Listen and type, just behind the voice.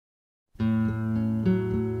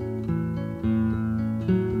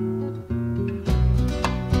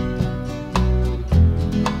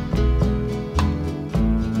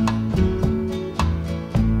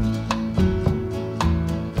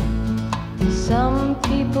Some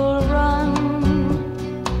people run,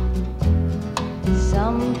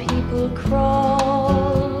 some people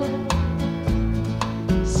crawl,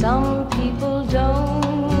 some people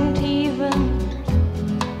don't even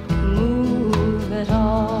move at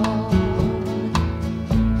all.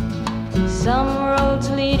 Some roads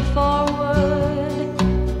lead forward,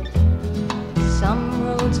 some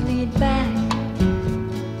roads lead back,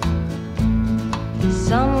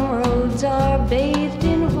 some roads are bathed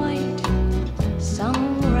in white,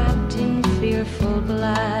 some wrapped in fearful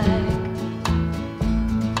black.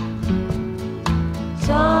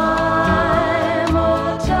 Time,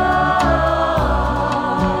 oh time,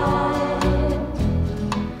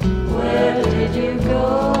 where did you go?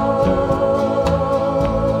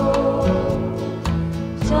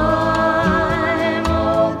 Time,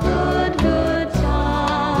 oh good, good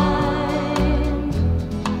time,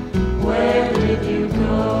 where did you go?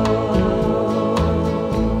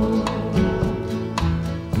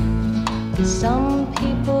 Some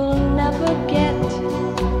people never get,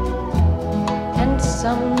 and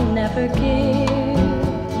some never give.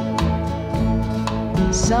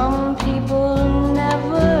 Some people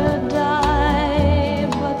never die,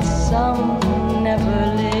 but some never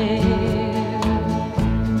live.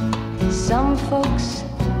 Some folks,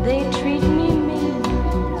 they treat me mean,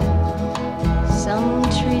 some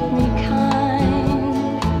treat me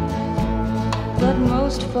kind, but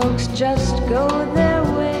most folks just go their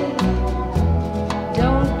way,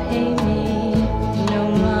 don't pay me no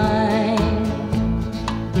mind.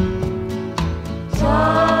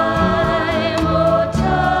 Time, oh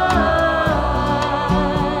time,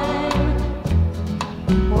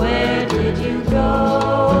 where did you go?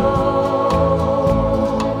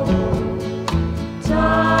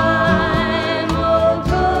 Time, oh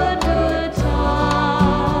good, good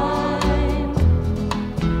time,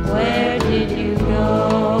 where did you go?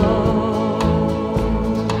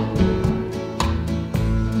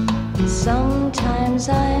 Sometimes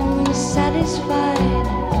I'm satisfied,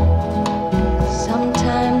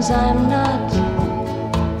 sometimes I'm not.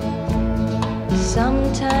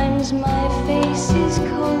 Sometimes my face is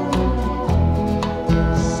cold,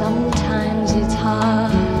 sometimes it's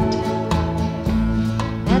hot.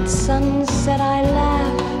 At sunset I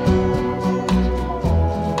laugh,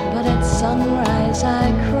 but at sunrise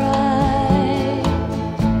I cry.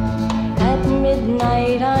 At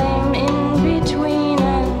midnight I